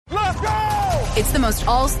It's the most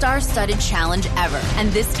all-star studded challenge ever. And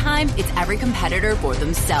this time, it's every competitor for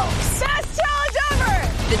themselves. Best challenge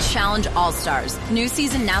ever! The Challenge All-Stars. New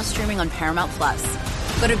season now streaming on Paramount+.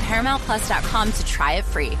 Go to ParamountPlus.com to try it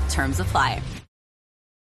free. Terms apply.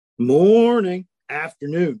 Morning,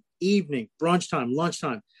 afternoon, evening, brunch time,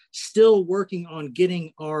 lunchtime. Still working on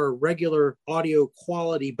getting our regular audio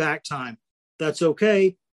quality back time. That's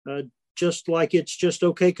okay. Just like it's just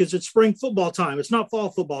okay because it's spring football time. It's not fall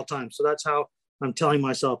football time. So that's how I'm telling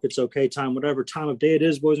myself it's okay time, whatever time of day it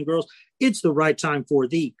is, boys and girls. It's the right time for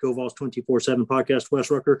the Go Vols 24/7 podcast. Wes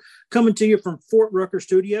Rucker coming to you from Fort Rucker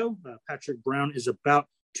Studio. Patrick Brown is about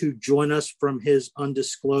to join us from his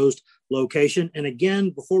undisclosed location. And again,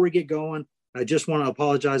 before we get going, I just want to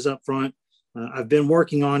apologize up front. I've been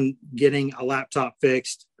working on getting a laptop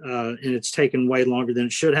fixed, and it's taken way longer than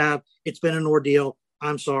it should have. It's been an ordeal.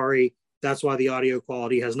 I'm sorry. That's why the audio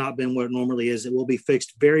quality has not been what it normally is. It will be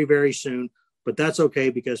fixed very, very soon, but that's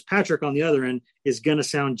okay because Patrick on the other end is going to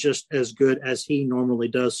sound just as good as he normally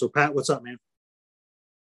does. So, Pat, what's up, man?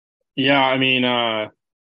 Yeah, I mean,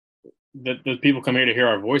 the people come here to hear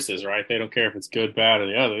our voices, right? They don't care if it's good, bad, or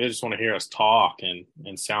the other. They just want to hear us talk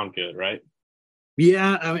and sound good, right?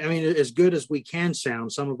 Yeah, I mean, as good as we can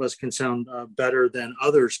sound. Some of us can sound better than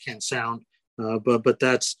others can sound, but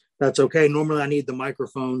that's okay. Normally, I need the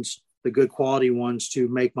microphones, the good quality ones, to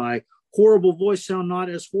make my horrible voice sound not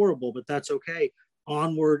as horrible, but that's okay.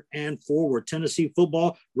 Onward and forward. Tennessee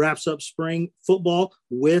football wraps up spring football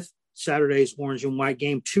with Saturday's orange and white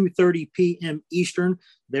game, 2:30 p.m. Eastern.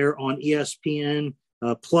 They're on ESPN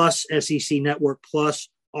plus, SEC Network plus,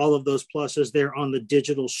 all of those pluses. They're on the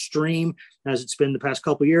digital stream as it's been the past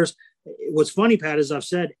couple of years. What's funny, Pat, is I've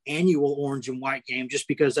said annual orange and white game just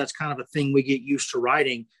because that's kind of a thing we get used to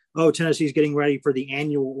writing. Oh, Tennessee's getting ready for the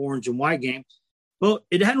annual orange and white game. Well,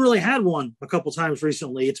 it hadn't really had one a couple times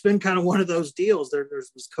recently. It's been kind of one of those deals.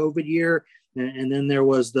 There's this COVID year, and then there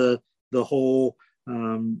was the whole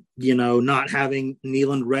not having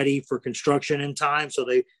Neyland ready for construction in time. So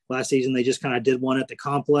last season they just kind of did one at the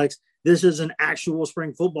complex. This is an actual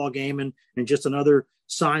spring football game and just another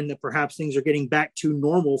sign that perhaps things are getting back to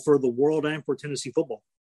normal for the world and for Tennessee football.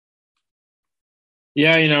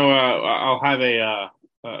 Yeah, I'll have a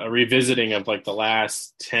revisiting of like the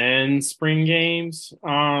last 10 spring games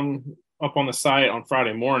up on the site on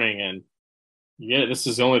Friday morning. And this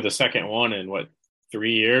is only the second one in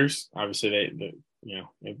 3 years. Obviously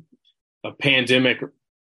a pandemic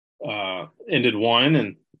ended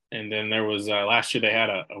one, and then there was last year they had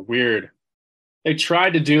a weird. They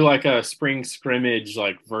tried to do like a spring scrimmage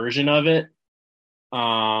like version of it,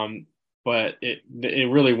 but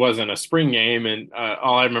it really wasn't a spring game. And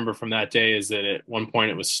all I remember from that day is that at one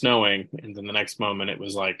point it was snowing, and then the next moment it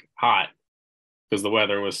was like hot because the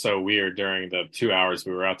weather was so weird during the 2 hours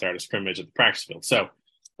we were out there at a scrimmage at the practice field. So.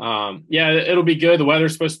 It'll be good. The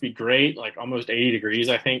weather's supposed to be great, like almost 80 degrees,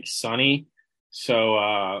 I think, sunny. So,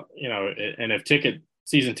 and if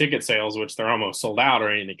season ticket sales, which they're almost sold out, or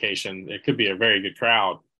any indication, it could be a very good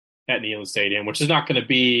crowd at Neyland Stadium, which is not going to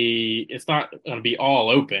be, it's not going to be all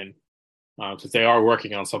open because they are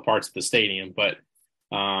working on some parts of the stadium, but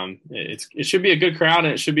it should be a good crowd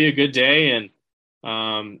and it should be a good day. And,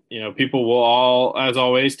 people will all, as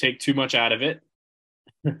always, take too much out of it.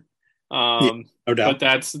 No doubt. But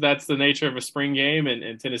that's the nature of a spring game,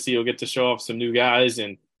 and Tennessee will get to show off some new guys,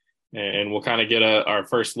 and we'll kind of get our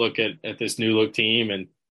first look at this new look team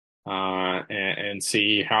and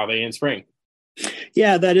see how they end spring.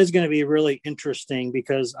 Yeah, that is going to be really interesting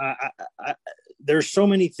because there's so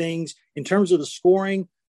many things in terms of the scoring.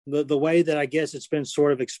 The way that I guess it's been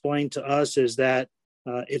sort of explained to us is that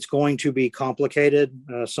it's going to be complicated.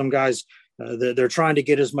 Some guys. They're trying to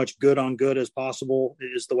get as much good on good as possible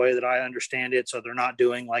is the way that I understand it. So they're not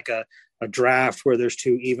doing like a draft where there's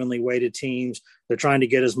two evenly weighted teams. They're trying to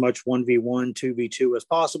get as much 1v1, 2v2 as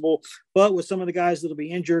possible. But with some of the guys that'll be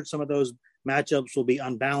injured, some of those matchups will be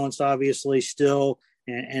unbalanced, obviously, still.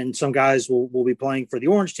 And some guys will be playing for the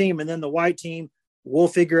orange team. And then the white team, we'll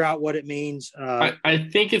figure out what it means. I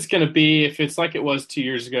think it's going to be, if it's like it was 2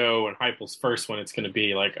 years ago when Heupel's first one, it's going to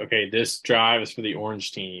be like, okay, this drive is for the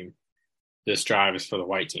orange team. This drive is for the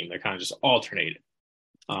white team. They kind of just alternate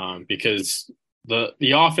it because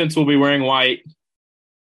the offense will be wearing white,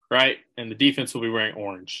 right, and the defense will be wearing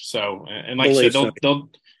orange. So, and like I said, they'll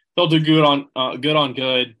do good on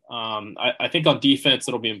good. I think on defense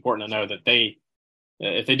it'll be important to know that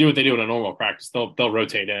if they do what they do in a normal practice, they'll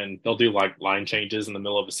rotate in. They'll do like line changes in the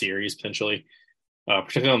middle of a series potentially,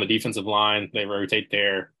 particularly on the defensive line. They rotate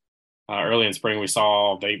there. Early in spring, we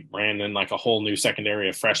saw they ran in like a whole new secondary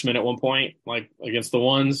of freshmen at one point, like against the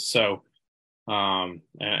ones. So And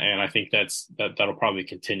I think that'll probably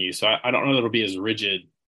continue. So I don't know that it'll be as rigid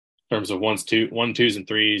in terms of one, twos, and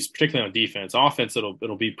threes, particularly on defense. Offense,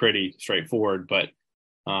 it'll be pretty straightforward, but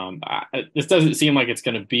this doesn't seem like it's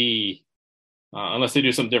going to be, unless they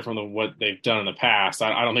do something different than what they've done in the past.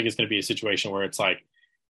 I don't think it's going to be a situation where it's like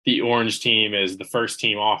the orange team is the first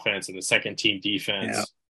team offense and the second team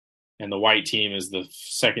defense, and the white team is the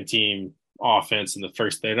second team offense and the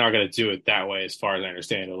first. They're not going to do it that way, as far as I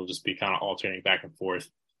understand. It'll just be kind of alternating back and forth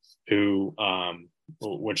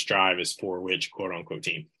which drive is for which quote unquote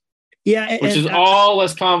team. Yeah, which is all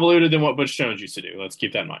less convoluted than what Butch Jones used to do. Let's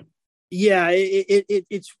keep that in mind. Yeah,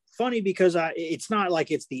 it's funny because it's not like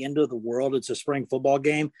it's the end of the world. It's a spring football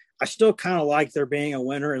game. I still kind of like there being a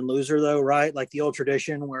winner and loser, though, right? Like the old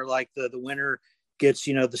tradition where like the winner gets,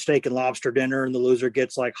 the steak and lobster dinner and the loser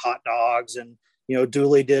gets like hot dogs, and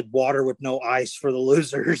Dooley did water with no ice for the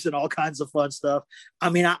losers and all kinds of fun stuff. I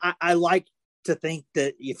mean, I like to think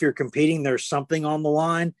that if you're competing, there's something on the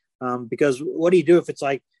line, because what do you do if it's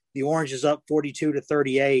like the orange is up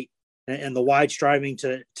 42-38 and the white's driving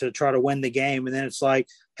to try to win the game, and then it's like,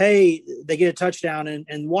 hey, they get a touchdown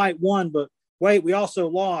and white won, but wait, we also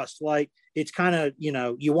lost. Like, it's kind of,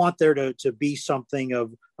 you want there to be something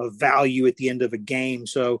of value at the end of a game.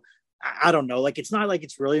 So I don't know, like, it's not like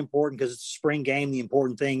it's really important because it's a spring game. The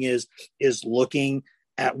important thing is looking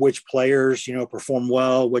at which players, perform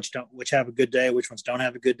well, which have a good day, which ones don't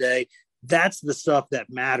have a good day. That's the stuff that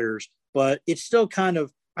matters. But it's still kind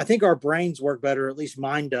of, I think our brains work better, at least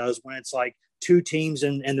mine does, when it's like two teams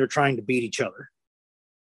and they're trying to beat each other.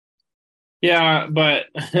 Yeah, but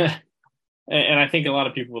and I think a lot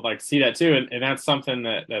of people would like to see that too. And that's something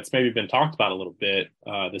that's maybe been talked about a little bit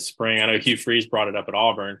this spring. I know Hugh Freeze brought it up at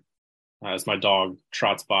Auburn as my dog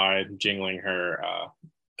trots by jingling her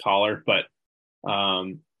collar. But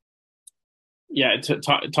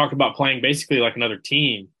talk about playing basically like another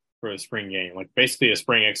team for a spring game, like basically a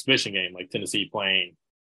spring exhibition game, like Tennessee playing,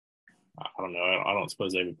 I don't know, I don't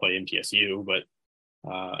suppose they would play MTSU, but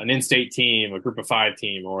an in-state team, a group of five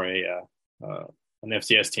team, or an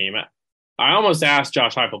FCS team. I almost asked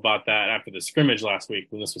Josh Heupel about that after the scrimmage last week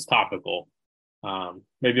when this was topical.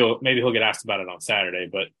 Maybe he'll get asked about it on Saturday,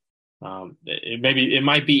 but it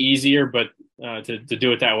might be easier, but to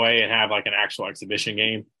do it that way and have like an actual exhibition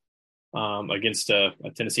game against a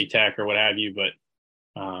Tennessee Tech or what have you. But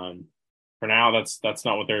for now, that's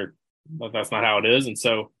not how it is, and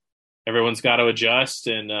so everyone's got to adjust.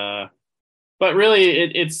 And but really,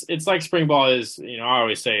 it's like spring ball is. I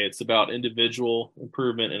always say it's about individual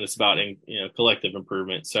improvement and it's about collective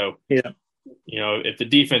improvement. So yeah, if the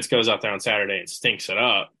defense goes out there on Saturday and stinks it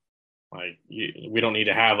up, like we don't need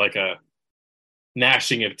to have like a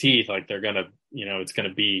gnashing of teeth, like they're gonna, it's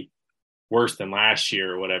gonna be worse than last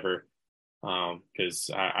year or whatever. Because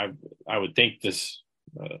I would think this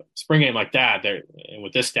spring game like that, and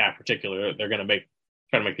with this staff in particular, they're gonna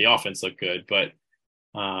try to make the offense look good. But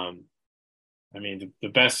I mean, the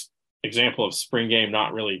best example of spring game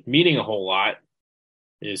not really meaning a whole lot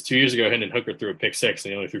is 2 years ago, Hendon Hooker threw a pick six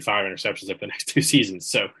and he only threw 5 interceptions over the next 2 seasons.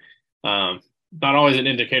 So not always an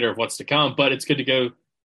indicator of what's to come, but it's good to go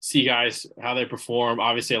see guys, how they perform.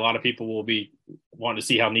 Obviously, a lot of people will be wanting to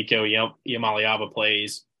see how Nico Iamaleava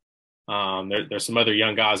plays. There's some other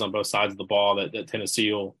young guys on both sides of the ball that the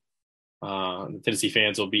Tennessee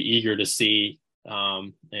fans will be eager to see.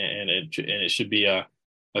 And it should be a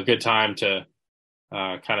good time to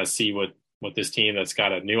kind of see what this team that's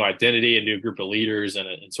got a new identity, a new group of leaders,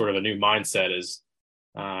 and sort of a new mindset is.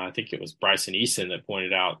 I think it was Bryson Eason that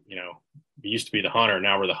pointed out, we used to be the hunter,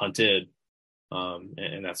 now we're the hunted.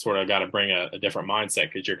 And that's sort of got to bring a different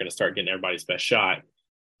mindset because you're going to start getting everybody's best shot.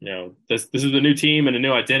 This is the new team and a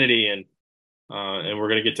new identity, and we're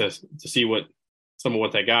going to get to see some of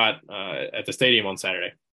what they got at the stadium on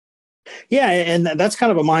Saturday. Yeah, and that's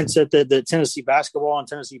kind of a mindset that Tennessee basketball and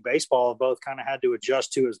Tennessee baseball have both kind of had to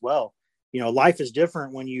adjust to as well. Life is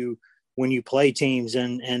different when you play teams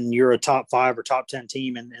and you're a top 5 or top 10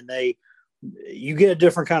 team and you get a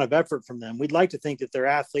different kind of effort from them. We'd like to think that they're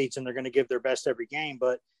athletes and they're going to give their best every game,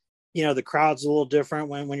 but the crowd's a little different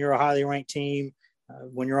when you're a highly ranked team.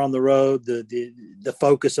 When you're on the road, the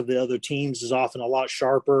focus of the other teams is often a lot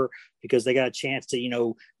sharper because they got a chance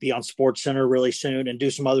to, be on Sports Center really soon and do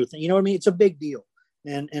some other things. You know what I mean? It's a big deal.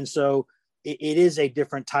 And so it is a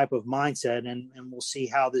different type of mindset, and we'll see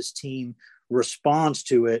how this team responds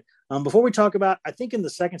to it. Before we talk about, I think in the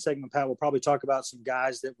second segment, Pat, we'll probably talk about some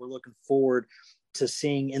guys that we're looking forward to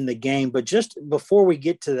seeing in the game. But just before we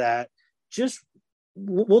get to that,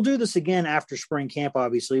 we'll do this again after spring camp,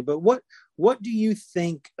 obviously. But what do you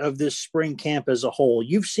think of this spring camp as a whole?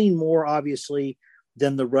 You've seen more, obviously,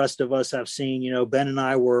 than the rest of us have seen. Ben and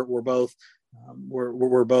I were both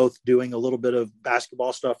we're both doing a little bit of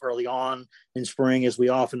basketball stuff early on in spring, as we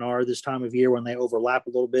often are this time of year when they overlap a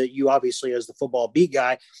little bit. You obviously, as the football beat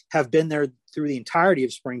guy, have been there through the entirety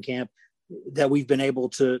of spring camp that we've been able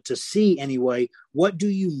to see anyway. What do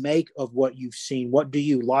you make of what you've seen? What do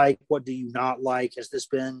you like? What do you not like? Has this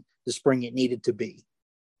been the spring it needed to be?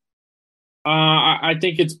 I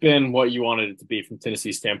think it's been what you wanted it to be from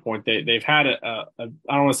Tennessee's standpoint. They've had I don't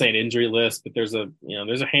want to say an injury list, but there's a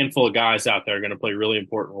handful of guys out there going to play really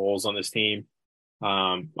important roles on this team.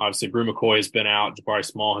 Obviously, Brew McCoy has been out. Jabari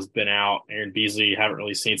Small has been out. Aaron Beasley haven't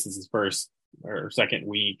really seen since his first or second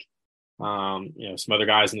week. Some other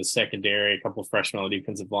guys in the secondary, a couple of freshmen on the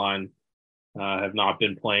defensive line have not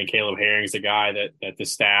been playing. Caleb Herring's a guy that the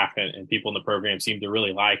staff and people in the program seem to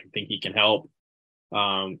really like and think he can help.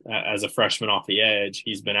 As a freshman off the edge,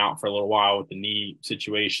 he's been out for a little while with the knee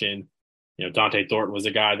situation. Dante Thornton was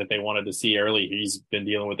a guy that they wanted to see early. He's been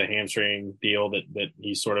dealing with a hamstring deal that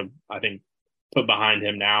he's sort of, I think, put behind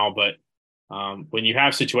him now. But when you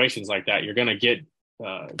have situations like that, you're going to get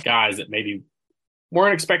guys that maybe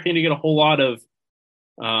weren't expecting to get a whole lot of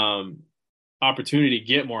opportunity,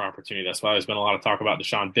 get more opportunity. That's why there's been a lot of talk about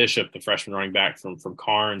Deshaun Bishop, the freshman running back from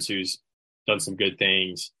Carnes, who's done some good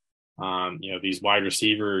things. These wide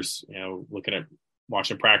receivers,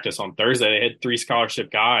 watching practice on Thursday, they had 3 scholarship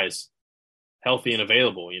guys healthy and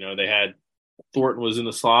available. They had Thornton was in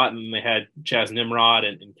the slot, and they had Chaz Nimrod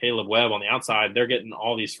and Caleb Webb on the outside. They're getting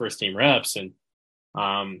all these first team reps, and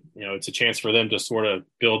it's a chance for them to sort of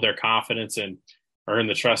build their confidence and earn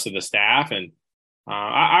the trust of the staff. And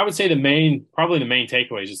I would say probably the main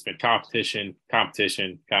takeaway has just been competition.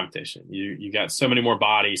 You got so many more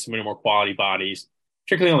bodies, so many more quality bodies,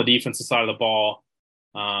 particularly on the defensive side of the ball.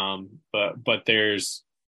 But there's,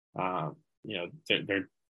 they've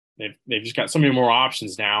just got so many more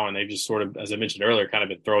options now, and they've just sort of, as I mentioned earlier, kind of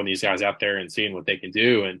been throwing these guys out there and seeing what they can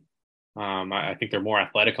do. And I think they're more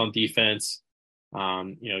athletic on defense.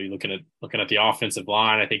 You're looking at the offensive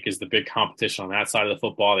line, I think, is the big competition on that side of the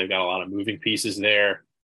football. They've got a lot of moving pieces there.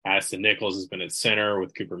 Addison Nichols has been at center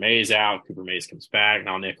with Cooper Mays out. Cooper Mays comes back.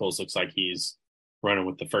 Now Nichols looks like he's running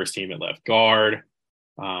with the first team at left guard.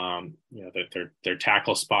 Their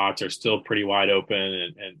tackle spots are still pretty wide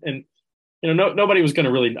open, and nobody was going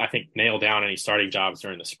to really, I think, nail down any starting jobs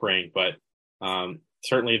during the spring, but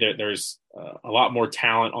certainly there's a lot more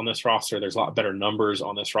talent on this roster. There's a lot better numbers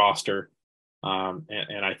on this roster.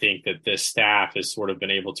 And I think that this staff has sort of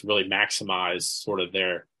been able to really maximize sort of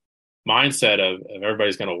their mindset of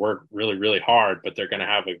everybody's going to work really, really hard, but they're going to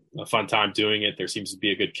have a fun time doing it. There seems to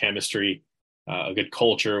be a good chemistry, a good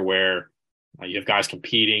culture where you have guys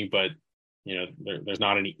competing, but there's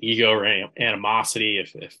not any ego or any animosity.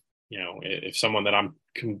 If someone that I'm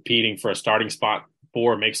competing for a starting spot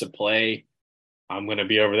for makes a play, I'm going to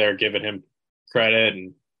be over there giving him credit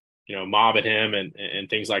and mobbing him and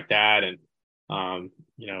things like that. And and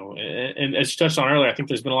as you touched on earlier, I think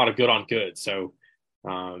there's been a lot of good on good. So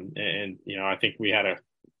I think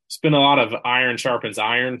it's been a lot of iron sharpens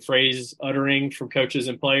iron phrase uttering from coaches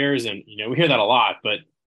and players, and we hear that a lot. But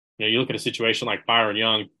you look at a situation like Byron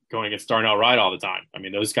Young going against Darnell Wright all the time. I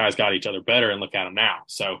mean, those guys got each other better, and look at them now.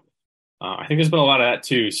 So I think there's been a lot of that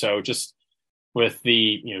too. So just with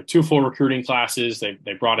the 2 full recruiting classes, they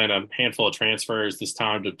brought in a handful of transfers this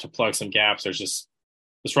time to plug some gaps. There's just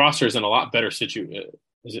this roster is in a lot better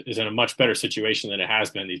is in a much better situation than it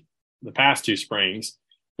has been the past 2 springs.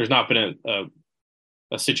 There's not been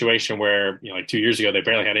a situation where like 2 years ago they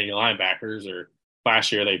barely had any linebackers, or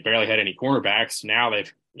last year they barely had any cornerbacks. Now they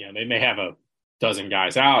may have a dozen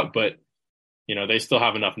guys out, but they still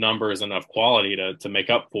have enough numbers, enough quality to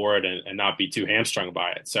make up for it and not be too hamstrung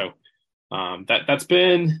by it. So that's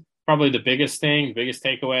been probably the biggest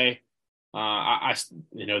takeaway.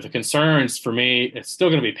 The concerns for me, it's still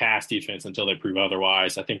going to be pass defense until they prove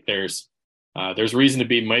otherwise. I think there's reason to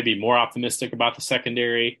be maybe more optimistic about the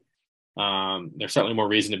secondary. There's certainly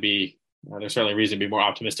reason to be more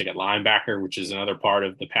optimistic at linebacker, which is another part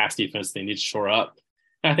of the pass defense they need to shore up.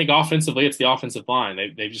 And I think offensively, it's the offensive line.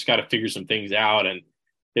 They've just got to figure some things out, and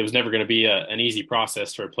it was never going to be an easy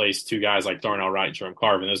process to replace 2 guys like Darnell Wright and Jerome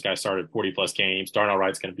Carvin. Those guys started 40-plus games. Darnell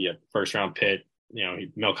Wright's going to be a first-round pick.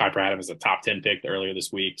 Mel Kiper had him as a top 10 pick earlier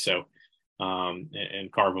this week. So,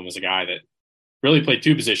 and Carvin was a guy that really played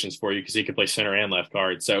 2 positions for you because he could play center and left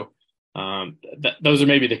guard. So, those are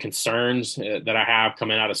maybe the concerns that I have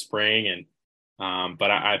coming out of spring. And,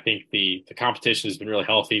 but I think the competition has been really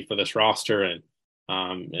healthy for this roster, and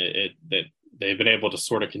that they've been able to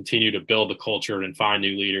sort of continue to build the culture and find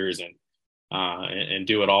new leaders and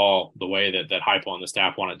do it all the way that Heupel and the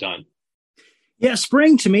staff want it done. Yeah,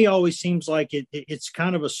 spring to me always seems like it's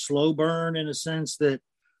kind of a slow burn in a sense that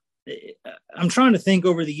I'm trying to think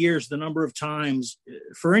over the years the number of times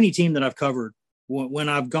for any team that I've covered when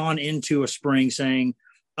I've gone into a spring saying,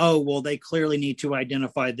 oh, well, they clearly need to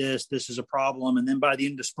identify this. This is a problem. And then by the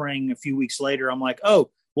end of spring, a few weeks later, I'm like, oh,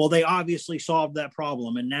 well, they obviously solved that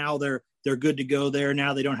problem. And now they're good to go there.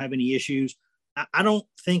 Now they don't have any issues. I don't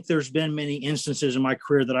think there's been many instances in my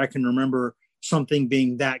career that I can remember something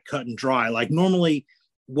being that cut and dry. Like normally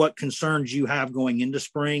what concerns you have going into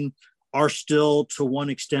spring are still to one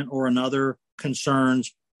extent or another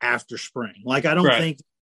concerns after spring. Like I don't think,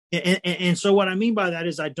 and so what I mean by that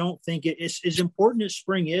is I don't think it's as important as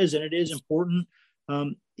spring is, and it is important.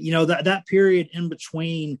 That period in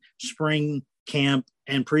between spring camp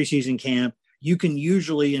and preseason camp, you can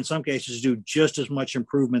usually in some cases do just as much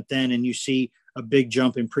improvement then, and you see a big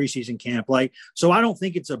jump in preseason camp. So I don't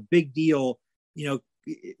think it's a big deal.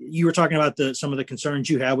 You were talking about some of the concerns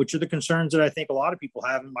you have, which are the concerns that I think a lot of people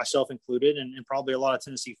have, and myself included, and probably a lot of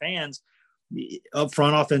Tennessee fans. Up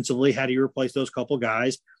front offensively, how do you replace those couple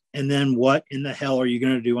guys? And then what in the hell are you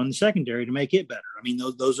going to do on the secondary to make it better? I mean,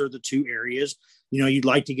 those are the two areas. You'd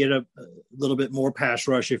like to get a little bit more pass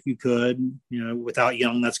rush if you could. Without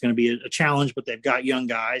Young, that's going to be a challenge, but they've got young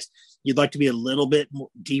guys. You'd like to be a little bit more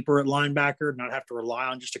deeper at linebacker, not have to rely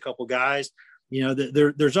on just a couple guys.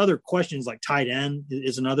 There's other questions like tight end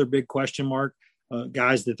is another big question mark.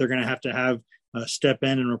 Guys that they're going to have step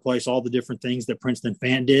in and replace all the different things that Princeton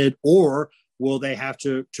Fant did, or will they have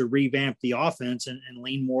to revamp the offense and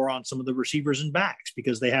lean more on some of the receivers and backs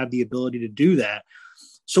because they have the ability to do that?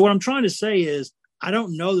 So what I'm trying to say is I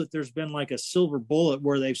don't know that there's been like a silver bullet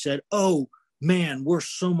where they've said, oh, man, we're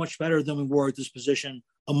so much better than we were at this position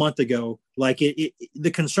a month ago. Like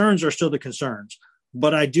the concerns are still the concerns.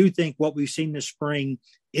 But I do think what we've seen this spring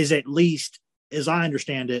is, at least as I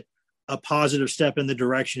understand it, a positive step in the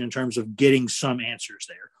direction in terms of getting some answers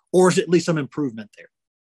there, or is at least some improvement there.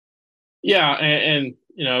 Yeah. And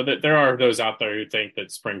that there are those out there who think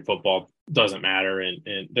that spring football doesn't matter.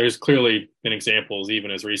 And there's clearly been examples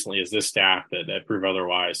even as recently as this staff that prove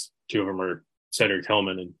otherwise. Two of them are Cedric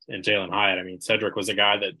Tillman and Jalen Hyatt. I mean, Cedric was a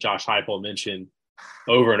guy that Josh Heupel mentioned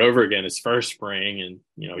over and over again his first spring. And,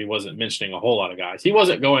 he wasn't mentioning a whole lot of guys. He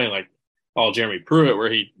wasn't going like all Jeremy Pruitt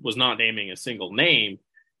where he was not naming a single name.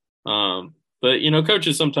 But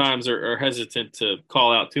coaches sometimes are hesitant to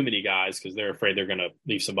call out too many guys because they're afraid they're going to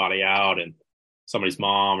leave somebody out and somebody's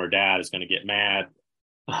mom or dad is going to get mad.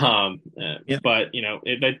 But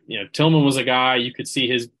Tillman was a guy you could see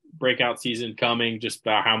his breakout season coming just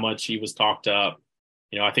about how much he was talked up.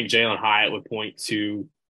 I think Jalen Hyatt would point to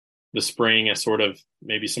the spring as sort of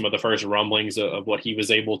maybe some of the first rumblings of what he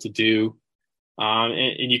was able to do.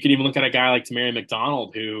 And you could even look at a guy like Tamari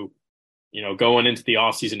McDonald who, going into the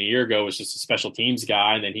offseason a year ago was just a special teams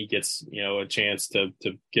guy. And then he gets, a chance to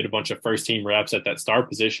get a bunch of first team reps at that star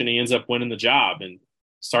position. He ends up winning the job and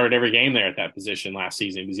started every game there at that position last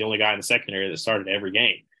season. He was the only guy in the secondary that started every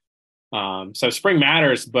game. So spring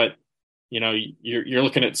matters, but you're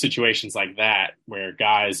looking at situations like that where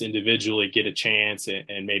guys individually get a chance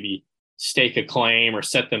and maybe stake a claim or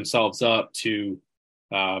set themselves up to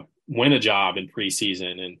win a job in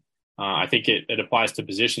preseason. And I think it applies to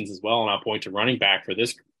positions as well. And I'll point to running back for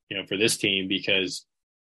this team because,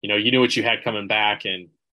 you knew what you had coming back and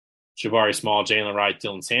Jabari Small, Jalen Wright,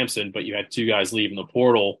 Dylan Sampson, but you had two guys leaving the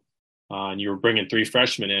portal and you were bringing three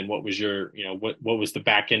freshmen in. What was your, what was the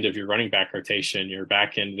back end of your running back rotation, your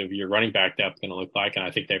back end of your running back depth going to look like? And I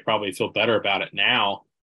think they probably feel better about it now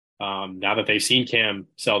that they've seen Cam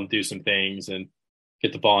Seldon do some things and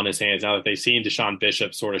get the ball in his hands. Now that they've seen Deshaun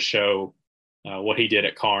Bishop sort of show what he did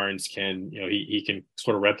at Carnes, he can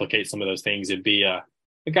sort of replicate some of those things and be a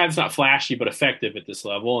guy that's not flashy but effective at this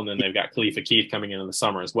level. And then they've got Khalifa Keith coming in the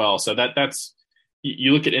summer as well. So that's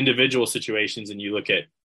you look at individual situations and you look at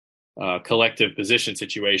collective position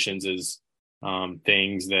situations as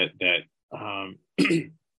things that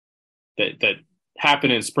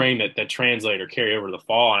happen in spring that translate or carry over to the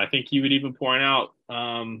fall. And I think you would even point out,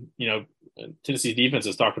 Tennessee's defense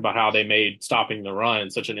has talked about how they made stopping the run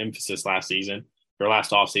such an emphasis last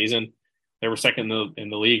off season. They were second in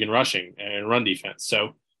the league in rushing and run defense.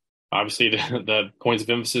 So obviously the points of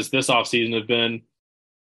emphasis this offseason have been,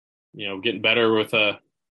 getting better with the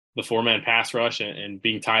 4-man pass rush and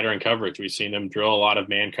being tighter in coverage. We've seen them drill a lot of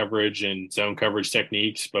man coverage and zone coverage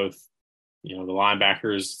techniques, both, the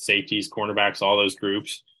linebackers, safeties, cornerbacks, all those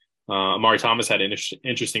groups. Amari Thomas had an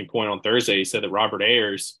interesting point on Thursday. He said that Robert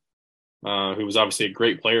Ayers, who was obviously a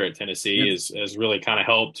great player at Tennessee, has really kind of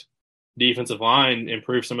helped defensive line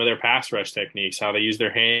improve some of their pass rush techniques, how they use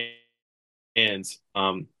their hands.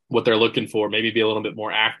 what they're looking for, maybe be a little bit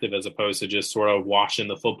more active as opposed to just sort of watching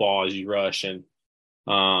the football as you rush. And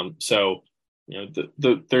so,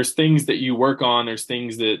 there's things that you work on. There's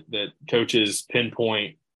things that coaches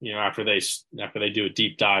pinpoint, after they do a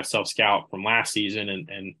deep dive self-scout from last season,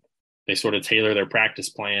 and they sort of tailor their practice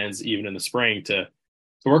plans even in the spring to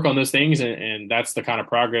work on those things. And that's the kind of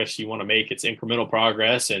progress you want to make. It's incremental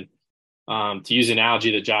progress. And to use an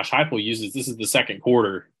analogy that Josh Heupel uses, this is the second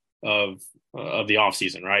quarter of the off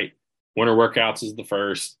season, right? Winter workouts is the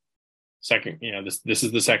first. Second, this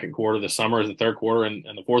is the second quarter. The summer is the third quarter, and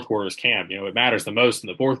the fourth quarter is camp. It matters the most in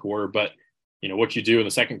the fourth quarter, but what you do in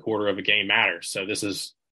the second quarter of a game matters. So this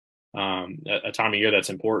is a time of year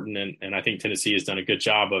that's important, and I think Tennessee has done a good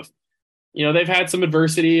job of, they've had some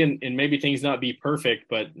adversity and maybe things not be perfect,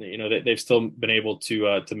 but they've still been able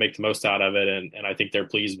to make the most out of it, and I think they're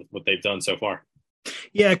pleased with what they've done so far.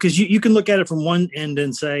 Yeah, because you can look at it from one end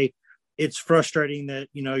and say, it's frustrating that,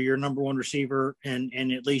 your number one receiver and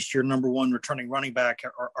at least your number one returning running back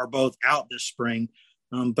are both out this spring.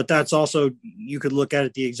 But that's also, you could look at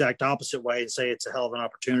it the exact opposite way and say it's a hell of an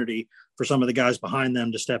opportunity for some of the guys behind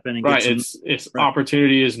them to step in and get some. It's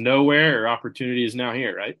opportunity is nowhere, or opportunity is now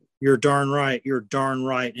here, right? You're darn right.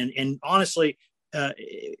 And honestly,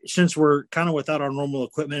 since we're kind of without our normal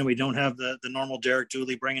equipment and we don't have the normal Derek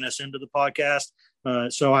Dooley bringing us into the podcast,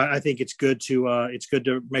 so I think it's good to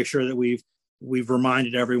make sure that we've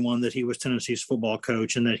reminded everyone that he was Tennessee's football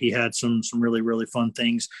coach and that he had some really, really fun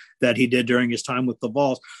things that he did during his time with the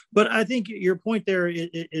Vols. But I think your point there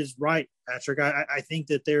is right, Patrick. I think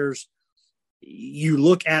that you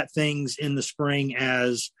look at things in the spring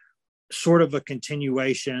as sort of a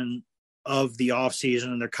continuation of the off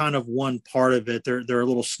season, and they're kind of one part of it. They're a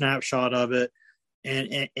little snapshot of it.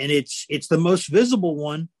 And it's the most visible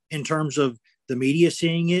one in terms of the media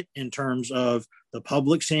seeing it, in terms of the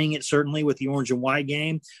public seeing it, certainly with the orange and white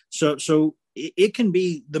game. So it can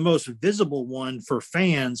be the most visible one for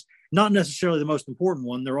fans, not necessarily the most important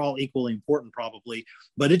one. They're all equally important probably,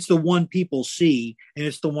 but it's the one people see, and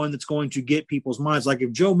it's the one that's going to get people's minds. Like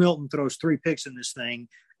if Joe Milton throws 3 picks in this thing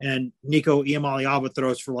and Nico Iamaleava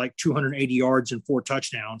throws for like 280 yards and 4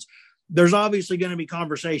 touchdowns, there's obviously going to be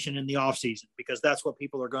conversation in the offseason because that's what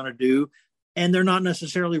people are going to do. And they're not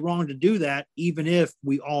necessarily wrong to do that, even if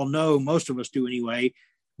we all know, most of us do anyway,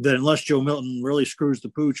 that unless Joe Milton really screws the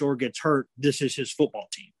pooch or gets hurt, this is his football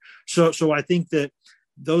team. So I think that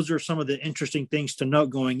those are some of the interesting things to note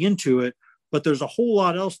going into it. But there's a whole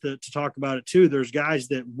lot else to talk about it too. There's guys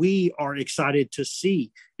that we are excited to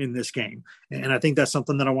see in this game. And I think that's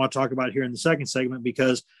something that I want to talk about here in the second segment,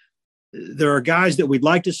 because there are guys that we'd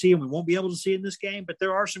like to see and we won't be able to see in this game, but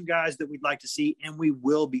there are some guys that we'd like to see and we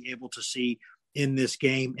will be able to see in this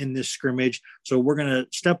game, in this scrimmage. So we're going to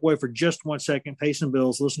step away for just 1 second, pay some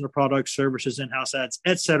bills, listen to products, services, in-house ads,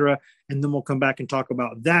 etc. And then we'll come back and talk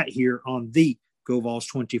about that here on the Go Vols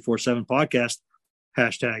 24/7 podcast.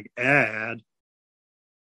 #ad.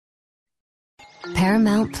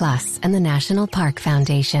 Paramount Plus and the National Park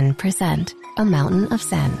Foundation present A Mountain of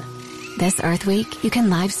Zen. This Earth Week, you can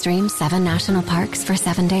live stream 7 national parks for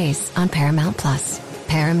 7 days on Paramount Plus.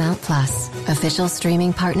 Paramount Plus, official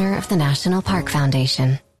streaming partner of the National Park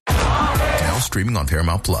Foundation. Now streaming on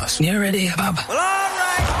Paramount Plus. You ready, Bob? Well, all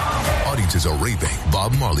right. Audiences are raving.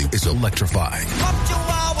 Bob Marley is electrifying.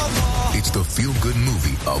 It's the feel-good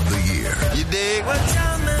movie of the year. You dig? What's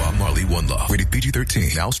up, man? Bob Marley, One Love. Rated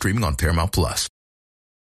PG-13. Now streaming on Paramount Plus.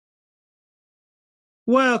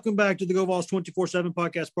 Welcome back to the Go Vols 24/7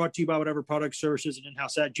 podcast, brought to you by whatever products, services, and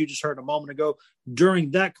in-house ads you just heard a moment ago.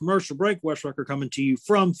 During that commercial break, Wes Rucker coming to you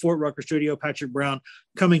from Fort Rucker Studio, Patrick Brown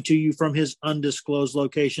coming to you from his undisclosed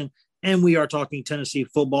location. And we are talking Tennessee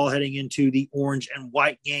football heading into the orange and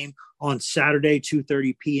white game on Saturday,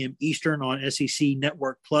 2:30 p.m. Eastern on SEC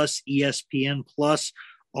Network Plus, ESPN Plus.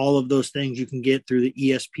 All of those things you can get through the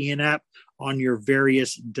ESPN app on your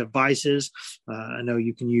various devices. I know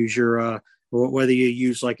you can use your whether you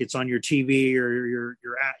use like it's on your TV or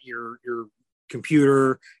your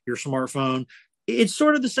computer, your smartphone. It's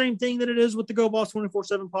sort of the same thing that it is with the Go Vols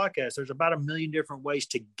 24/7 podcast. There's about 1 million different ways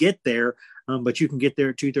to get there, but you can get there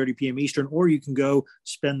at 2:30 p.m. Eastern, or you can go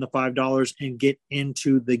spend the $5 and get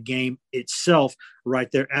into the game itself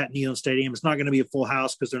right there at Neyland Stadium. It's not going to be a full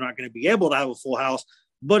house because they're not going to be able to have a full house,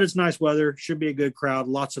 but it's nice weather, should be a good crowd,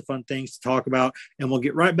 lots of fun things to talk about, and we'll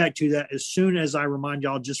get right back to that as soon as I remind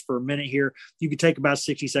y'all just for a minute here. You can take about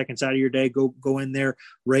 60 seconds out of your day, go in there,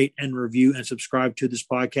 rate and review and subscribe to this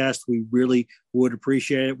podcast. We really would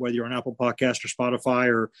appreciate it, whether you're on Apple Podcasts or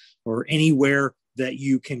Spotify or anywhere that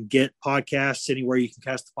you can get podcasts, anywhere you can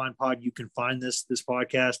cast the Find Pod, you can find this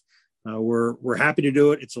podcast. We're happy to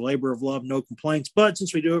do it. It's a labor of love, no complaints. But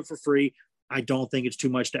since we do it for free, I don't think it's too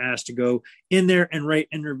much to ask to go in there and rate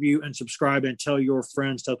and review and subscribe and tell your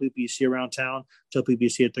friends, tell people you see around town, tell people you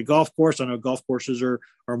see at the golf course. I know golf courses are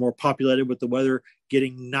more populated with the weather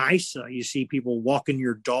getting nice. You see people walking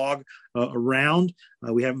your dog around.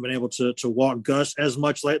 We haven't been able to walk Gus as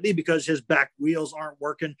much lately because his back wheels aren't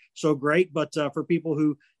working so great. But for people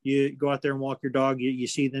who you go out there and walk your dog, you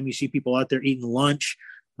see them. You see people out there eating lunch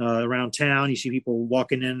around town. You see people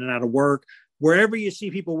walking in and out of work. Wherever you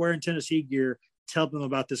see people wearing Tennessee gear, tell them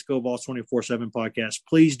about this Go Vols 24/7 podcast.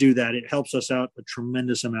 Please do that. It helps us out a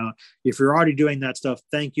tremendous amount. If you're already doing that stuff,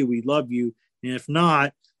 thank you. We love you. And if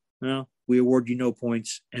not, well, we award you no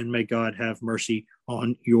points, and may God have mercy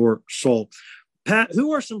on your soul. Pat,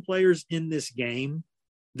 who are some players in this game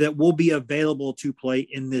that will be available to play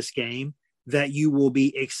in this game that you will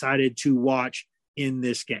be excited to watch in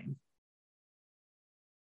this game?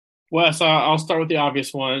 Well, so I'll start with the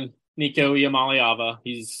obvious one. Nico Iamaleava.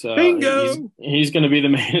 He's going to be the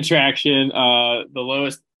main attraction. The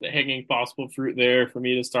lowest hanging possible fruit there for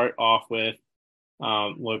me to start off with.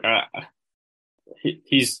 Look,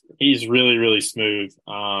 he's really, really smooth.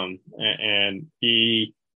 And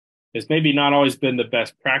he has maybe not always been the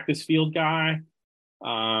best practice field guy.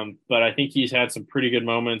 But I think he's had some pretty good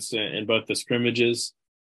moments in both the scrimmages.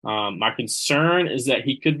 My concern is that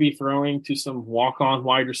he could be throwing to some walk-on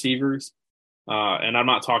wide receivers. And I'm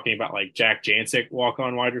not talking about like Jack Jancic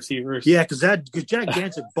walk-on wide receivers. Yeah, because Jack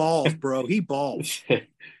Jancic balls, bro. He balls.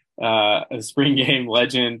 A spring game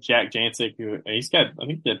legend, Jack Jancic, who I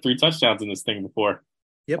think he had 3 touchdowns in this thing before.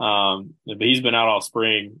 Yep. But he's been out all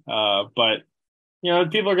spring. But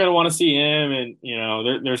people are going to want to see him, and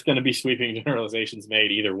there's going to be sweeping generalizations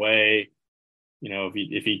made either way.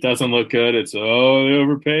 If he doesn't look good, it's they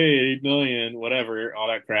overpaid $8 million, whatever, all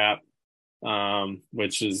that crap.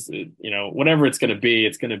 Which is whatever it's going to be,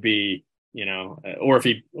 or if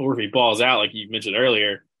he balls out like you mentioned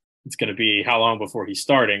earlier, it's going to be how long before he's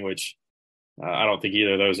starting, which I don't think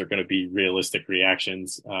either of those are going to be realistic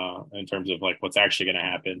reactions in terms of like what's actually going to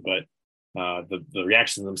happen, but the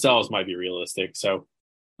reactions themselves might be realistic. So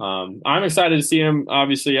I'm excited to see him.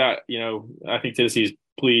 Obviously, I think Tennessee's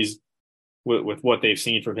pleased with what they've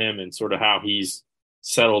seen from him and sort of how he's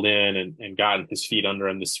settled in and gotten his feet under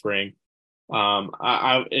him this spring.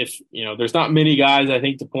 There's not many guys I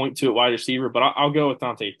think to point to at wide receiver, but I'll go with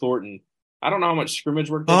Dante Thornton. I don't know how much scrimmage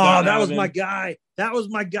work they've got that was my guy. That was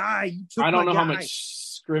my guy. I don't know how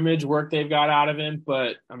much scrimmage work they've got out of him,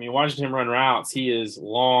 but I mean, watching him run routes, he is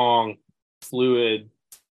long, fluid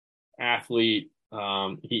athlete.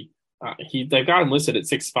 They've got him listed at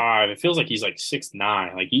 6'5". It feels like he's like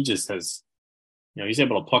 6'9". Like he just has, he's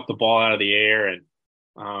able to pluck the ball out of the air, and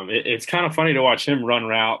it's kind of funny to watch him run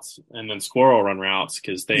routes and then Squirrel run routes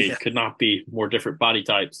because they could not be more different body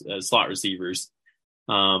types as slot receivers.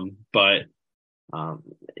 But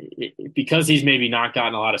because he's maybe not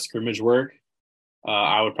gotten a lot of scrimmage work,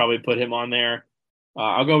 I would probably put him on there.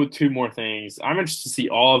 I'll go with 2 more things. I'm interested to see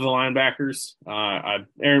all of the linebackers.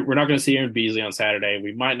 We're not going to see Aaron Beasley on Saturday.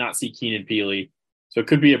 We might not see Keenan Peely. So it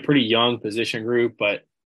could be a pretty young position group, but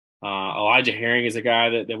Elijah Herring is a guy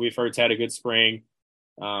that we've heard's had a good spring.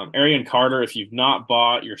 Arian Carter, if you've not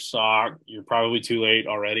bought your stock, you're probably too late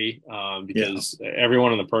already because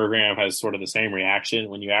everyone in the program has sort of the same reaction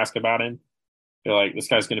when you ask about him. They're like, this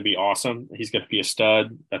guy's going to be awesome. He's going to be a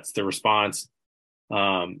stud. That's the response.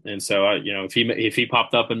 And so, if he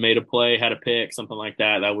popped up and made a play, had a pick, something like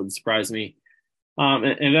that, that wouldn't surprise me.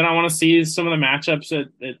 And then I want to see some of the matchups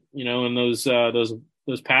in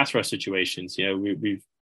those pass rush situations.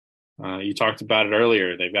 You talked about it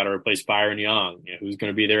earlier. They've got to replace Byron Young. Who's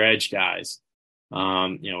going to be their edge guys?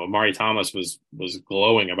 Amari Thomas was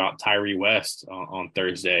glowing about Tyree West on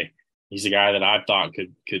Thursday. He's a guy that I thought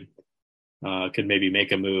could maybe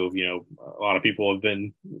make a move. A lot of people have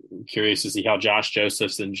been curious to see how Josh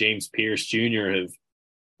Josephs and James Pierce Jr.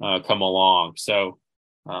 have come along. So,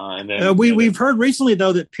 and then we've heard recently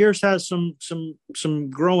though that Pierce has some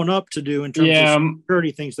growing up to do in terms of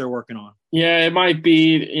security things they're working on. Yeah, it might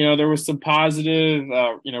be. There was some positive.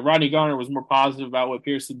 Rodney Garner was more positive about what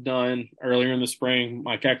Pierce had done earlier in the spring.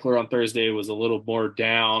 Mike Eckler on Thursday was a little more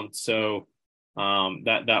down. So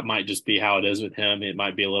that might just be how it is with him. It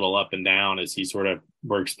might be a little up and down as he sort of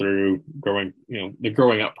works through growing. The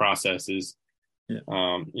growing up process is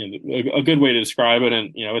a good way to describe it.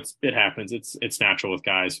 And it happens. It's natural with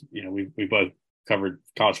guys. We both covered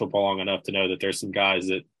college football long enough to know that there's some guys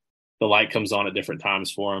that the light comes on at different times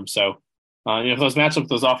for them. So. Those matchups with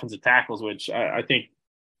those offensive tackles, which I think,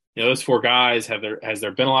 those 4 guys has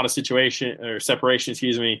there been a lot of separation,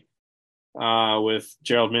 with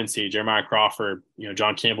Gerald Mincey, Jeremiah Crawford,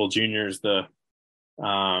 John Campbell Jr. is the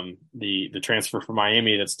transfer from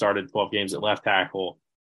Miami that started 12 games at left tackle.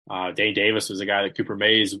 Dane Davis was a guy that Cooper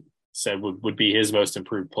Mays said would be his most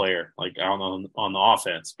improved player, like on the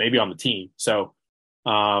offense, maybe on the team. So,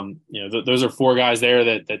 those are four guys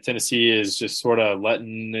there that Tennessee is just sort of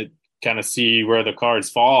letting it kind of see where the cards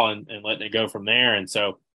fall and letting it go from there. And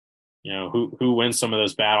so, who wins some of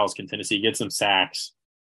those battles? Can Tennessee get some sacks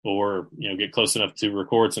or, get close enough to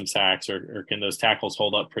record some sacks, or can those tackles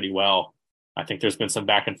hold up pretty well? I think there's been some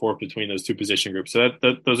back and forth between those two position groups. So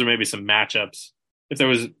those are maybe some matchups. If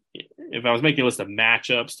I was making a list of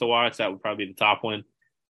matchups to watch, that would probably be the top one.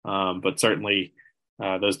 But certainly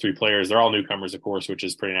those three players, they're all newcomers, of course, which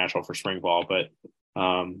is pretty natural for spring ball. But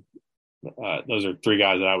those are three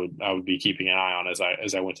guys that I would be keeping an eye on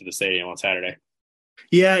as I went to the stadium on Saturday.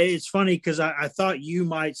 Yeah, it's funny because I thought you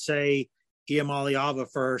might say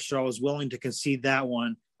Iamaleava first, so I was willing to concede that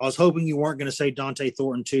one. I was hoping you weren't going to say Dante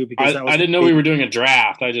Thornton too, because I didn't know we were doing a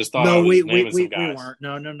draft. I just thought we weren't.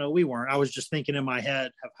 No, we weren't. I was just thinking in my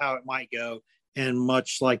head of how it might go, and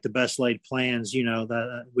much like the best laid plans,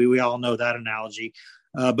 that we all know that analogy.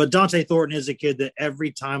 But Dante Thornton is a kid that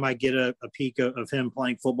every time I get a peek of him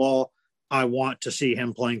playing football, I want to see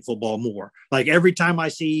him playing football more. Like every time I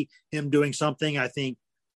see him doing something, I think,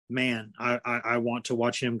 man, I want to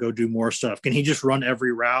watch him go do more stuff. Can he just run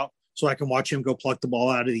every route so I can watch him go pluck the ball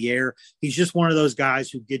out of the air? He's just one of those guys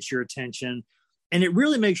who gets your attention. And it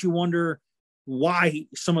really makes you wonder why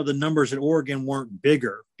some of the numbers at Oregon weren't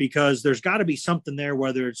bigger, because there's got to be something there,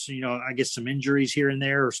 whether it's, I guess some injuries here and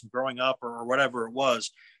there or some growing up or whatever it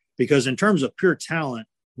was. Because in terms of pure talent,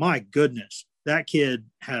 my goodness, that kid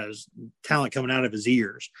has talent coming out of his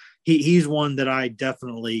ears. He's one that I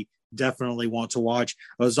definitely want to watch.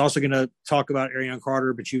 I was also going to talk about Arion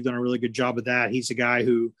Carter, but you've done a really good job of that. He's a guy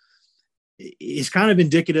who is kind of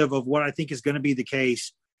indicative of what I think is going to be the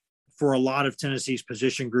case for a lot of Tennessee's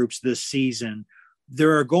position groups this season.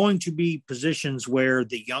 There are going to be positions where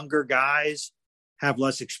the younger guys have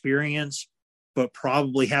less experience, but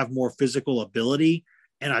probably have more physical ability.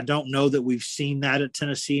 And I don't know that we've seen that at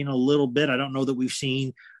Tennessee in a little bit. I don't know that we've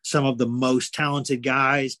seen some of the most talented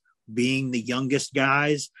guys being the youngest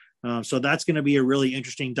guys. So that's going to be a really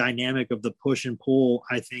interesting dynamic of the push and pull,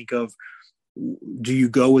 I think, of do you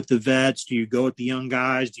go with the vets? Do you go with the young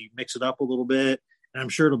guys? Do you mix it up a little bit? And I'm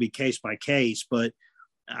sure it'll be case by case, but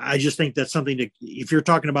I just think that's something to, if you're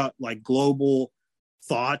talking about like global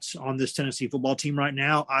thoughts on this Tennessee football team right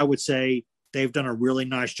now, I would say they've done a really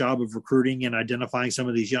nice job of recruiting and identifying some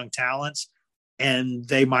of these young talents, and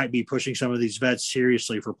they might be pushing some of these vets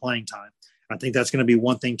seriously for playing time. I think that's going to be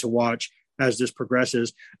one thing to watch as this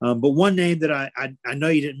progresses. But one name that I know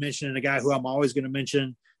you didn't mention, and a guy who I'm always going to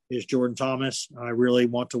mention, is Jordan Thomas. I really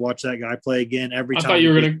want to watch that guy play again every time. I thought you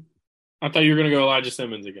were going to go Elijah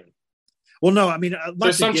Simmons again. Well, no, I mean,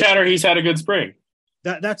 there's some chatter he's had a good spring.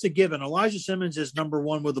 That's a given. Elijah Simmons is number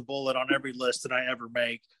one with a bullet on every list that I ever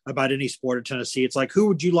make about any sport at Tennessee. It's like, who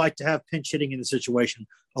would you like to have pinch hitting in the situation?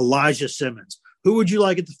 Elijah Simmons. Who would you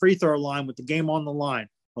like at the free throw line with the game on the line?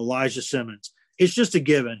 Elijah Simmons. It's just a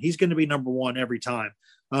given. He's going to be number one every time.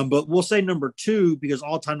 But we'll say number two, because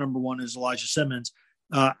all-time number one is Elijah Simmons.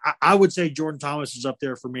 I would say Jordan Thomas is up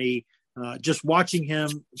there for me. Just watching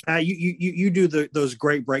him, you do those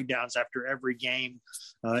great breakdowns after every game,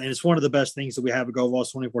 and it's one of the best things that we have at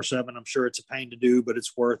GoVols 24/7. I'm sure it's a pain to do, but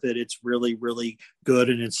it's worth it. It's really, really good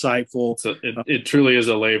and insightful. So it truly is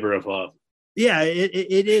a labor of love. Yeah,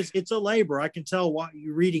 it is. It's a labor. I can tell while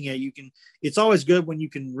you're reading it. It's always good when you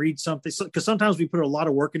can read something, because sometimes we put a lot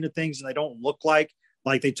of work into things and they don't look like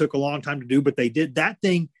they took a long time to do, but they did. That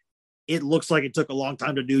thing, it looks like it took a long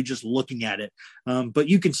time to do just looking at it. But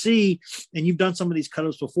you can see, and you've done some of these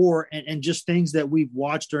cut-ups before, and just things that we've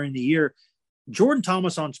watched during the year. Jordan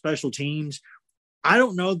Thomas on special teams, I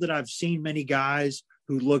don't know that I've seen many guys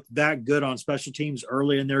who looked that good on special teams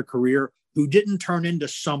early in their career who didn't turn into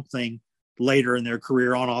something later in their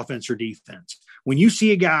career on offense or defense. When you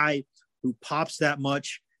see a guy who pops that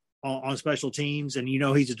much on special teams, and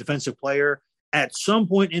he's a defensive player, at some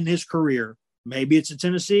point in his career, maybe it's in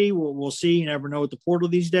Tennessee, we'll see. You never know with the portal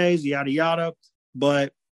these days, yada, yada.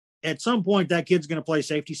 But at some point, that kid's going to play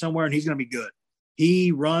safety somewhere, and he's going to be good.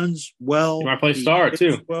 He runs well. He might play star,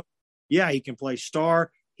 too. Well. Yeah, he can play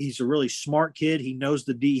star. He's a really smart kid. He knows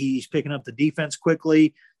he's picking up the defense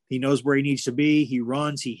quickly. He knows where he needs to be. He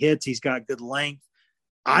runs, he hits, he's got good length.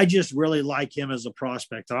 I just really like him as a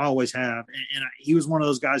prospect. I always have. And he was one of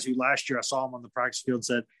those guys who last year I saw him on the practice field and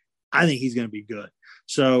said, I think he's going to be good.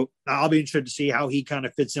 So I'll be interested to see how he kind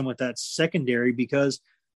of fits in with that secondary, because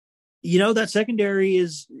That secondary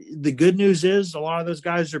is the good news is a lot of those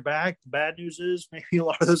guys are back. The bad news is maybe a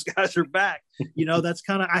lot of those guys are back. That's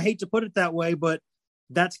kind of, I hate to put it that way, but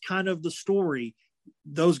that's kind of the story.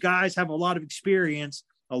 Those guys have a lot of experience.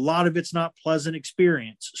 A lot of it's not pleasant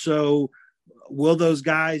experience. So will those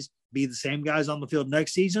guys be the same guys on the field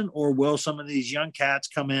next season, or will some of these young cats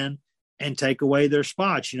come in and take away their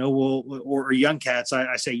spots? Or young cats.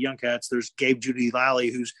 I say young cats. There's Gabe Judy Lally,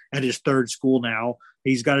 who's at his third school now.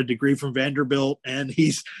 He's got a degree from Vanderbilt, and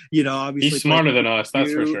he's, obviously he's smarter than us.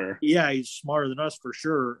 That's for sure. Yeah, he's smarter than us for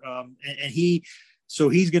sure. So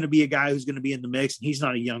he's going to be a guy who's going to be in the mix, and he's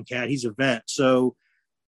not a young cat. He's a vet. So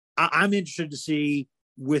I'm interested to see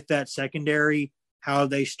with that secondary how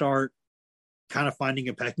they start kind of finding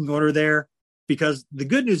a pecking order there, because the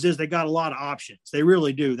good news is they got a lot of options. They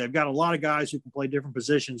really do. They've got a lot of guys who can play different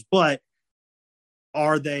positions, but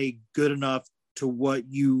are they good enough to what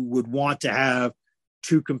you would want to have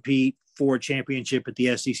to compete for a championship at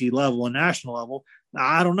the SEC level and national level?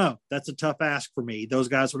 I don't know. That's a tough ask for me. Those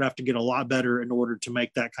guys would have to get a lot better in order to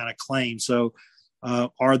make that kind of claim. So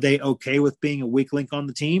are they okay with being a weak link on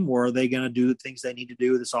the team, or are they going to do the things they need to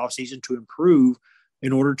do this offseason to improve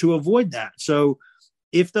in order to avoid that? So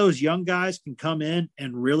if those young guys can come in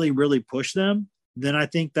and really, really push them, then I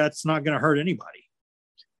think that's not going to hurt anybody.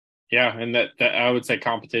 Yeah, and that I would say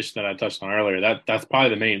competition that I touched on earlier, that's probably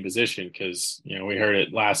the main position, because we heard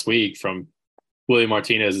it last week from Willie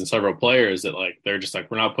Martinez and several players that they're just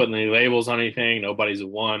we're not putting any labels on anything. Nobody's a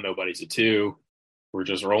 1, nobody's a 2. We're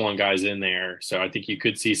just rolling guys in there. So I think you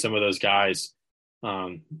could see some of those guys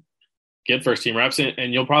get first team reps,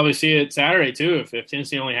 and you'll probably see it Saturday too. If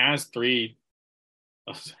Tennessee only has 3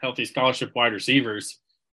 healthy scholarship wide receivers,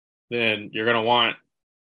 then you're going to want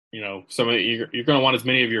you're going to want as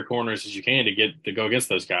many of your corners as you can to go against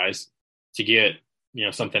those guys to get,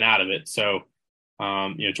 something out of it. So,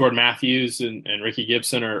 Jordan Matthews and Ricky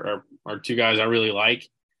Gibson are 2 guys I really like.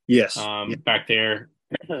 Yes. Back there.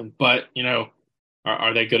 But,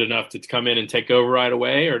 are they good enough to come in and take over right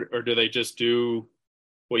away, or do they just do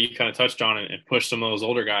what you kind of touched on and push some of those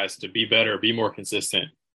older guys to be better, be more consistent,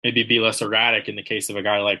 maybe be less erratic in the case of a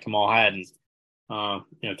guy like Kamal Hadden?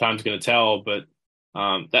 Time's going to tell, but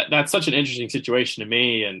that's such an interesting situation to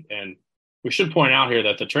me. And we should point out here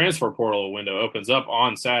that the transfer portal window opens up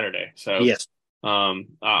on Saturday. So yes,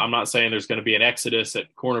 I'm not saying there's going to be an exodus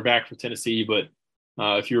at cornerback for Tennessee, but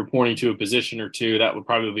if you were pointing to a position or 2, that would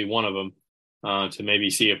probably be one of them to maybe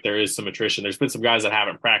see if there is some attrition. There's been some guys that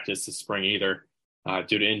haven't practiced this spring either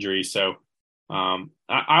due to injuries. So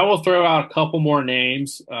I will throw out a couple more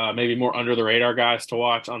names, maybe more under the radar guys to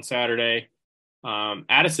watch on Saturday.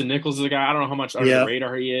 Addison Nichols is a guy, I don't know how much under the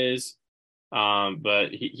radar he is, but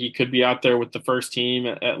he could be out there with the first team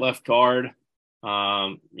at left guard.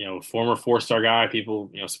 Former 4-star guy.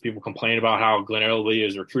 Some people complain about how Glenn Elby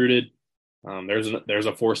is recruited. There's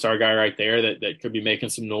a 4-star guy right there that could be making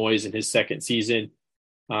some noise in his second season.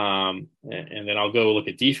 And then I'll go look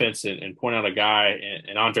at defense and point out a guy,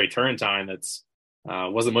 and Andre Turrentine, that's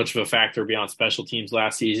wasn't much of a factor beyond special teams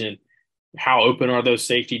last season. How open are those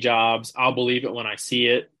safety jobs? I'll believe it when I see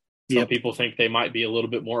it. Some people think they might be a little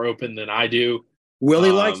bit more open than I do.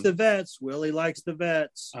 Willie likes the vets.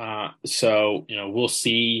 So, we'll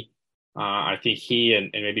see. I think he and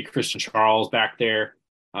maybe Christian Charles back there,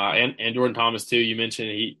 and Jordan Thomas too. You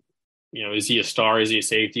mentioned is he a star? Is he a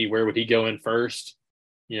safety? Where would he go in first?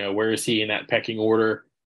 Where is he in that pecking order?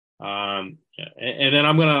 And then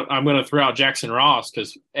I'm gonna throw out Jackson Ross,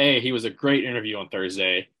 because A, he was a great interview on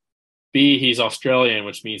Thursday. B, he's Australian,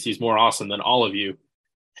 which means he's more awesome than all of you.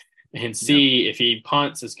 And C, if he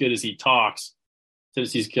punts as good as he talks,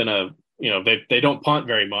 Tennessee's gonna, they don't punt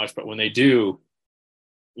very much, but when they do,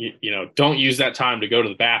 don't use that time to go to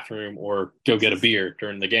the bathroom or go get a beer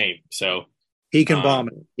during the game. So he can bomb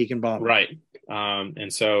it. He can bomb it. Right.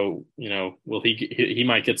 And so, he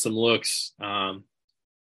might get some looks,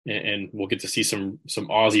 and we'll get to see some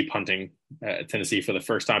Aussie punting at Tennessee for the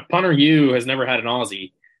first time. Punter U has never had an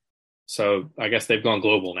Aussie, so I guess they've gone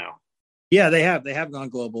global now. Yeah, they have. They have gone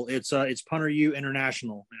global. It's Punter U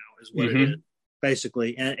International now is what it is,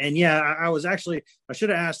 basically. And yeah, I should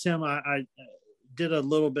have asked him. I did a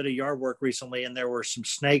little bit of yard work recently, and there were some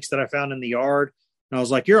snakes that I found in the yard. And I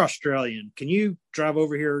was like, "You're Australian. Can you drive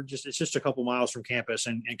over here? It's just a couple miles from campus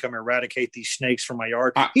and come eradicate these snakes from my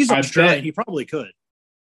yard?" He's Australian. He probably could.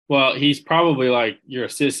 Well, he's probably like, "You're a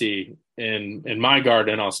sissy." In my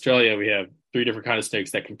garden in Australia, we have 3 different kinds of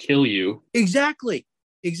snakes that can kill you. Exactly.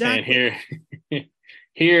 And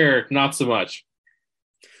here, not so much.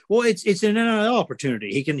 Well, it's an NIL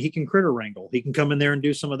opportunity. He can critter wrangle. He can come in there and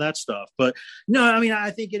do some of that stuff. But no, I mean,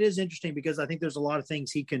 I think it is interesting because I think there's a lot of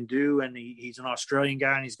things he can do, and he's an Australian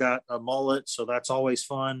guy and he's got a mullet, so that's always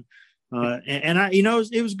fun. And I,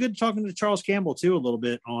 it was good talking to Charles Campbell too a little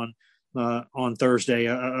bit on Thursday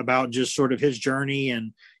about just sort of his journey.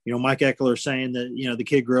 And Mike Ekeler saying that the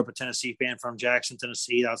kid grew up a Tennessee fan from Jackson,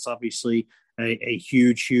 Tennessee. That's obviously a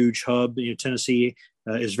huge hub. Tennessee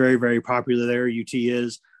is very, very popular there. UT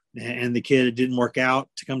is. And the kid, it didn't work out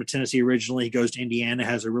to come to Tennessee originally. He goes to Indiana,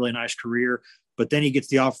 has a really nice career, but then he gets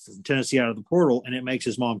the offer from Tennessee out of the portal, and it makes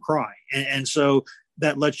his mom cry. And so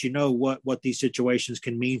that lets you know what these situations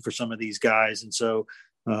can mean for some of these guys. And so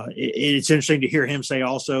it's interesting to hear him say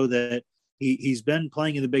also that he's been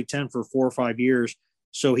playing in the Big Ten for 4 or 5 years.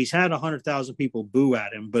 So he's had 100,000 people boo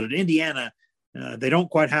at him, but at Indiana, they don't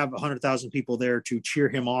quite have 100,000 people there to cheer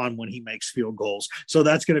him on when he makes field goals. So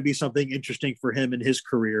that's going to be something interesting for him in his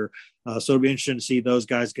career. So it'll be interesting to see those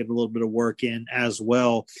guys get a little bit of work in as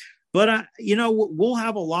well. But, we'll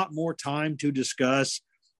have a lot more time to discuss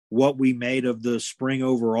what we made of the spring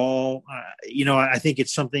overall. I think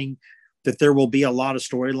it's something that there will be a lot of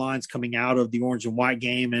storylines coming out of the orange and white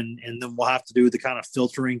game. And then we'll have to do the kind of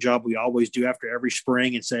filtering job we always do after every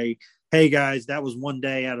spring and say, hey, guys, that was one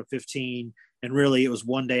day out of 15. And really, it was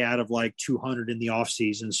one day out of like 200 in the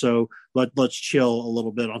offseason. So let's chill a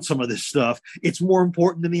little bit on some of this stuff. It's more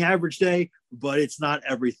important than the average day, but it's not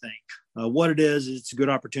everything. What it is, it's a good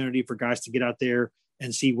opportunity for guys to get out there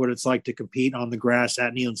and see what it's like to compete on the grass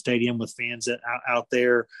at Neyland Stadium with fans out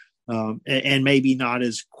there, and maybe not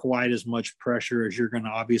as quite as much pressure as you're going to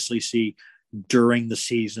obviously see during the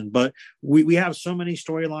season. But we have so many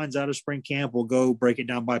storylines out of spring camp. We'll go break it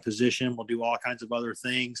down by position. We'll do all kinds of other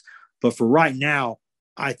things. But for right now,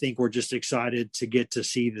 I think we're just excited to get to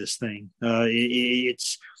see this thing.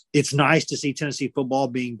 It's nice to see Tennessee football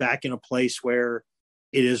being back in a place where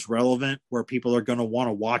it is relevant, where people are going to want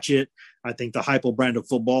to watch it. I think the Heupel brand of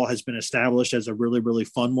football has been established as a really, really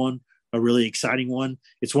fun one, a really exciting one.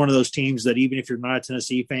 It's one of those teams that even if you're not a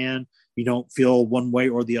Tennessee fan, you don't feel one way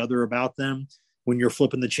or the other about them. When you're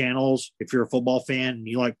flipping the channels, if you're a football fan and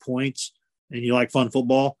you like points and you like fun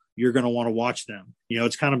football, you're going to want to watch them.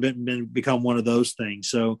 It's kind of become one of those things.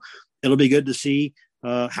 So it'll be good to see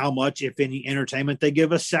how much, if any, entertainment they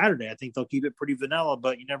give us Saturday. I think they'll keep it pretty vanilla,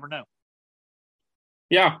 but you never know.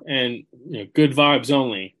 Yeah, and good vibes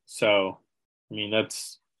only. So, I mean,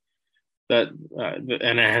 that's that.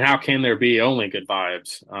 And how can there be only good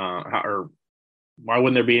vibes? Or why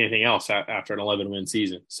wouldn't there be anything else after an 11-win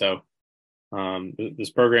season? So,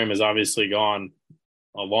 this program has obviously gone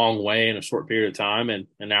a long way in a short period of time, and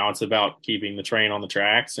now it's about keeping the train on the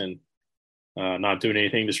tracks and not doing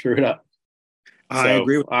anything to screw it up. I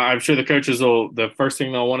agree. I'm sure the coaches the first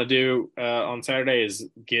thing they'll want to do on Saturday is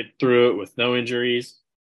get through it with no injuries,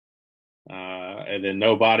 and then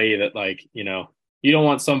nobody that you don't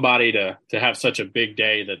want somebody to have such a big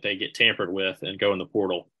day that they get tampered with and go in the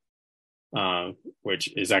portal.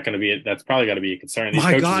 Which is that going to be? That's probably got to be a concern. These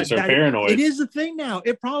coaches are so paranoid. It is a thing now.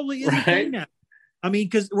 It probably is a thing now. I mean,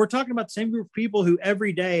 because we're talking about the same group of people who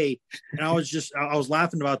every day, and I was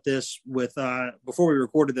laughing about this with before we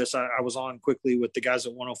recorded this. I was on quickly with the guys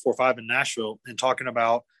at 104.5 in Nashville and talking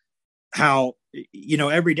about how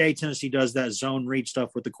every day Tennessee does that zone read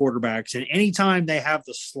stuff with the quarterbacks, and anytime they have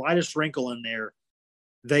the slightest wrinkle in there,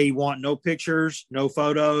 they want no pictures, no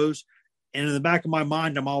photos. And in the back of my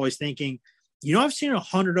mind, I'm always thinking, I've seen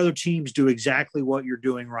 100 other teams do exactly what you're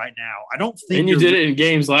doing right now. I don't think. And you did it in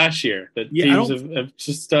games last year that teams have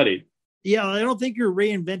just studied. Yeah, I don't think you're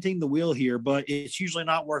reinventing the wheel here, but it's usually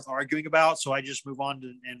not worth arguing about. So I just move on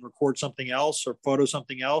and record something else or photo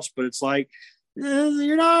something else. But it's like,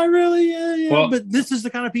 you're not really. Well, but this is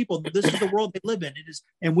the kind of people. This is the world they live in. It is,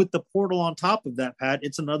 and with the portal on top of that, Pat,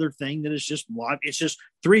 it's another thing that is just live. It's just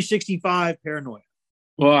 365 paranoia.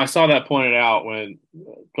 Well, I saw that pointed out when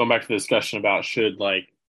going back to the discussion about should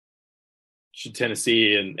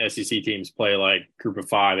Tennessee and SEC teams play like group of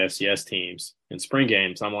 5 FCS teams in spring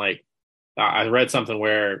games. I'm like, I read something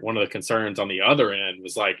where one of the concerns on the other end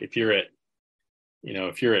was like, if you're at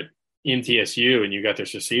MTSU and you got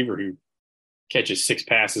this receiver who catches 6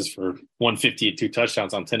 passes for 150 and 2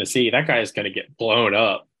 touchdowns on Tennessee, that guy is going to get blown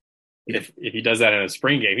up. If he does that in a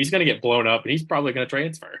spring game, he's going to get blown up and he's probably going to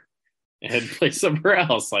transfer and play somewhere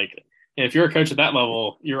else. And if you're a coach at that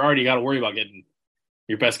level, you're already got to worry about getting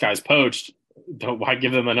your best guys poached. Why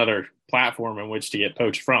give them another platform in which to get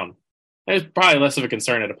poached from? It's probably less of a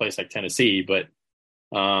concern at a place like Tennessee, but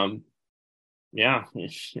you don't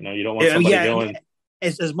want somebody going.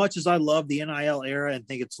 As much as I love the NIL era and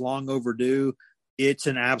think it's long overdue, It's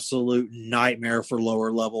an absolute nightmare for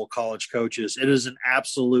lower level college coaches. It is an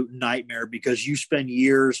absolute nightmare because you spend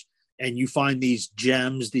years and you find these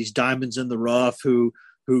gems, these diamonds in the rough who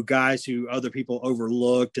guys who other people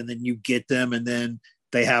overlooked, and then you get them and then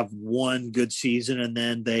they have one good season and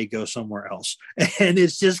then they go somewhere else. And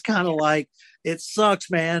it's just kind of like, it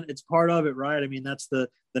sucks, man. It's part of it, right? I mean, that's the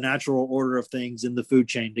natural order of things in the food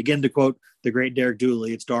chain. Again, to quote the great Derek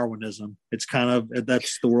Dooley, it's Darwinism. It's kind of,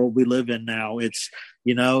 that's the world we live in now. It's,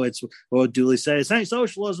 it's what Dooley says, it ain't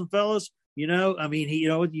socialism, fellas. I mean,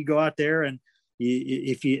 you go out there and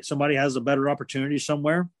if somebody has a better opportunity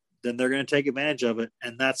somewhere, then they're going to take advantage of it.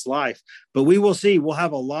 And that's life. But we will see. We'll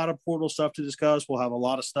have a lot of portal stuff to discuss. We'll have a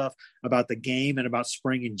lot of stuff about the game and about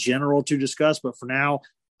spring in general to discuss. But for now,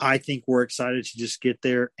 I think we're excited to just get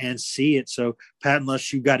there and see it. So, Pat,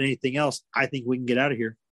 unless you got anything else, I think we can get out of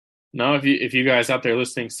here. No, if you guys out there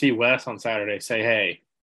listening see Wes on Saturday, say hey.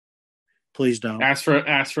 Please don't. Ask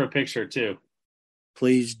for a picture too.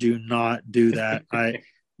 Please do not do that.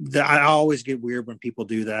 I always get weird when people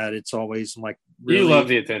do that. It's always like, really? You love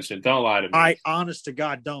the attention. Don't lie to me. I honest to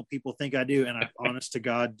God don't. People think I do, and I honest to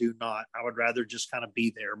God do not. I would rather just kind of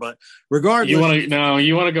be there. But regardless, you want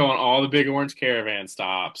to go on all the Big Orange Caravan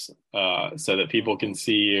stops so that people can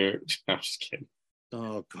see you. I'm just kidding.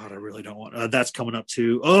 Oh God, I really don't want. That's coming up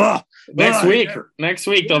too. Next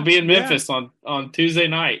week they'll be in Memphis on Tuesday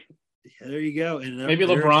night. Yeah, there you go. And maybe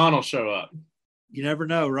LeBron will show up. You never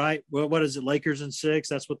know, right? Well, what is it? Lakers in 6?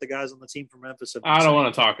 That's what the guys on the team from Memphis have been I don't saying.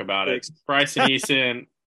 want to talk about it. Bryson Eason,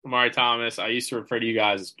 Amari Thomas. I used to refer to you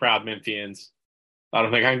guys as proud Memphians. I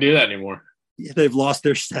don't think I can do that anymore. Yeah, they've lost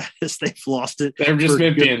their status. They've lost it. They're just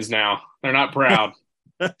Memphians now. They're not proud.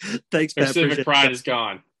 Thanks, Their Pat. civic pride is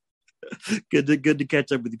gone. Good to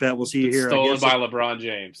catch up with you, Pat. We'll see you here. Stolen by LeBron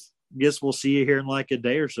James. Guess we'll see you here in like a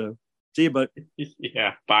day or so. See you, bud.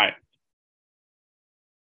 Yeah, bye.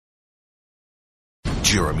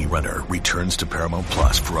 Jeremy Renner returns to Paramount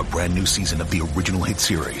Plus for a brand new season of the original hit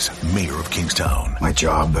series, Mayor of Kingstown. My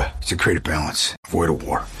job is to create a balance, avoid a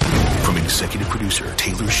war. From executive producer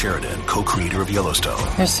Taylor Sheridan, co-creator of Yellowstone.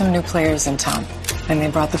 There's some new players in town, and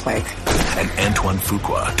they brought the plague. And Antoine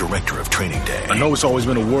Fuqua, director of Training Day. I know it's always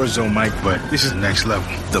been a war zone, Mike, but this is next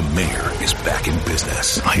level. The Mayor is back in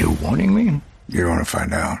business. Are you warning me? You don't want to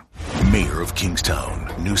find out. Mayor of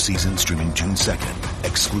Kingstown. New season streaming June 2nd,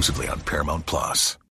 exclusively on Paramount Plus.